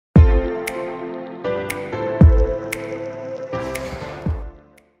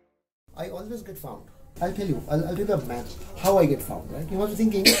always get found. I'll tell you, I'll tell you the maths, how I get found, right? You must be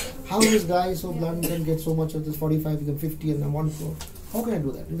thinking, how this guy so blunt can get so much of this 45, become 50 and 1 crore. How can I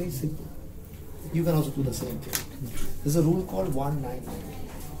do that? It's very simple. You can also do the same thing. There's a rule called 1-9-9.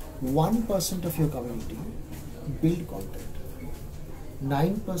 1% of your community build content.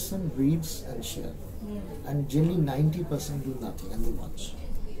 9% reads and share. And generally 90% do nothing and they watch.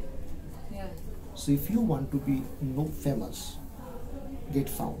 Yeah. So if you want to be famous, get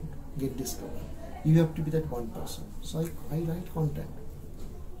found, get discovered, you have to be that 1%. So I write content.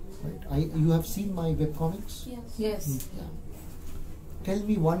 Right? You have seen my webcomics? Yes. Yes. Yeah. Tell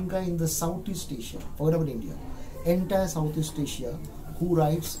me one guy in the Southeast Asia, forget about India, entire Southeast Asia, who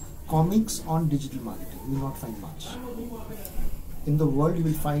writes comics on digital marketing. You will not find much. In the world, you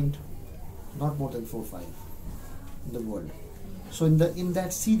will find not more than 4 or 5 in the world. So in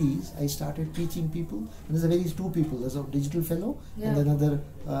that series, I started teaching people. And there's two people. There's a digital fellow and another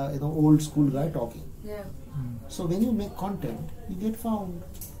old school guy talking. Yeah. So when you make content, you get found.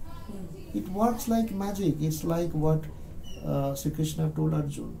 It works like magic. It's like what Sri Krishna told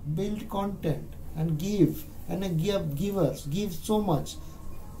Arjun. Build content and give. And give so much.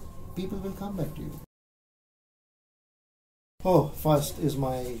 People will come back to you. Oh, first is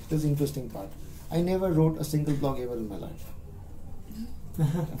this interesting part. I never wrote a single blog ever in my life.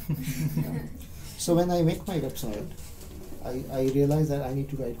 So when I make my website, I realized that I need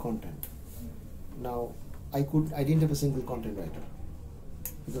to write content. Now, I didn't have a single content writer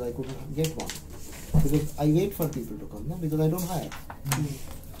because I couldn't get one. Because I wait for people to come, because I don't hire.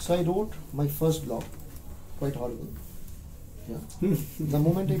 So I wrote my first blog, quite horrible. Yeah. The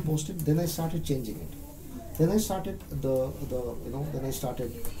moment I posted, then I started changing it. Then I started then I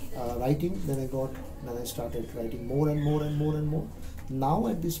started writing. Then I started writing more and more and more and more. Now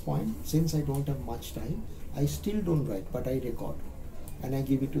at this point, since I don't have much time, I still don't write, but I record. And I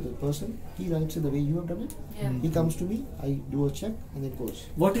give it to the person. He writes it the way you have done it. Yeah. He comes to me, I do a check, and it goes.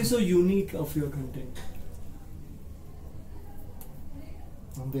 What is so unique of your content?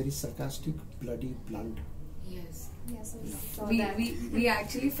 I'm very sarcastic, bloody, blunt. Yes. Yes, We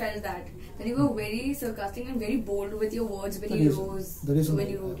actually felt that you were very sarcastic and very bold with your words when you wrote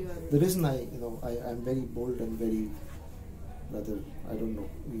your. The reason I'm very bold and very, rather, I don't know,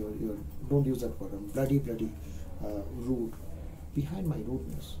 you don't use that word. I'm bloody, rude. Behind my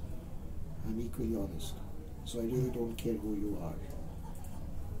rudeness, I'm equally honest. So I really don't care who you are.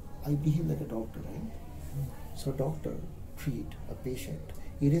 I behave like a doctor, right? So doctor treat a patient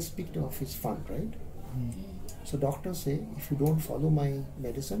irrespective of his fund, right? So doctors say, if you don't follow my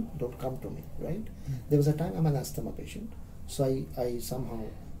medicine, don't come to me, right? There was a time I'm an asthma patient, so I somehow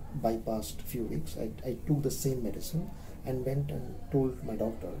bypassed a few weeks. I took the same medicine and went and told my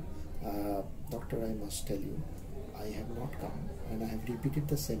doctor, doctor, I must tell you, I have not come and I have repeated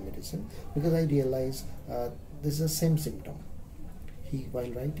the same medicine because I realized this is the same symptom.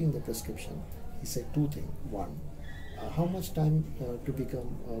 While writing the prescription, he said 2 things. One, how much time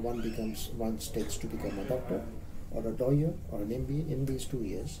one takes to become a doctor or a lawyer or an MBA? MBA is 2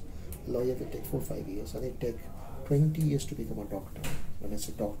 years. A lawyer will take 4 or 5 years, and it takes 20 years to become a doctor. When I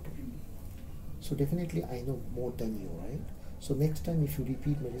say doctor, so definitely I know more than you, right? So next time if you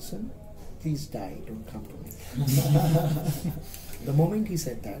repeat medicine, please die, don't come to me. The moment he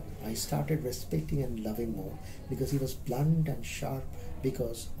said that, I started respecting and loving more because he was blunt and sharp,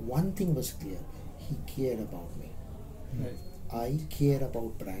 because one thing was clear, he cared about me. Right. I care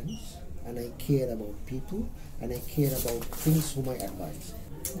about brands, and I care about people, and I care about things whom I advise.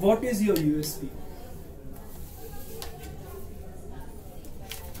 What is your USP?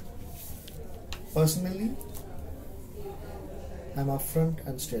 Personally, I'm upfront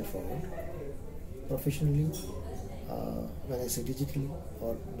and straightforward. Professionally, when I say digitally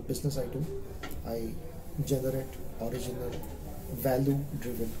or the business I do, I generate original,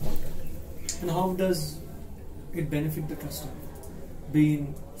 value-driven content. And how does it benefit the customer?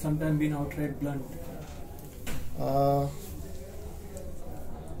 Sometimes being outright blunt.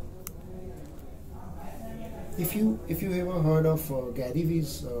 If you ever heard of Gary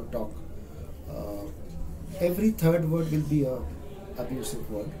Vee's talk, every third word will be a abusive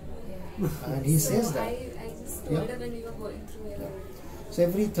word, and he says that. I just told her when we were going through it. So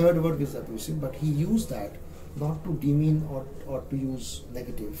every third word is abusive, but he used that not to demean or to use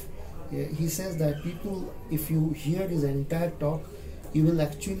negative. He says that people, if you hear his entire talk, you will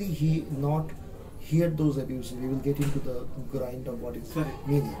actually not hear those abuses. You will get into the grind of what is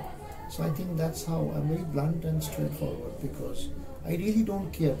meaning. So I think that's how I'm very blunt and straightforward, because I really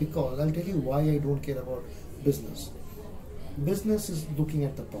don't care. Because I'll tell you why I don't care about business. Business is looking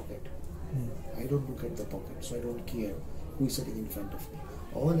at the pocket. I don't look at the pocket, so I don't care who is sitting in front of me.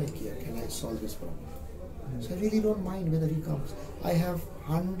 all I care, can I solve this problem? So I really don't mind whether he comes. I have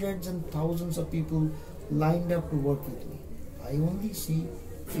hundreds and thousands of people lined up to work with me. I only see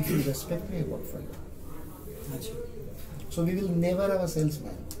if you respect me, I work for you. Gotcha. So we will never have a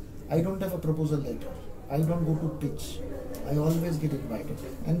salesman. I don't have a proposal letter. I don't go to pitch. I always get invited.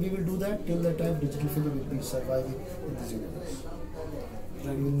 And we will do that till the time Digital Fellow will be surviving in this universe.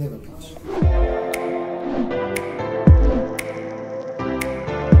 We will never pitch.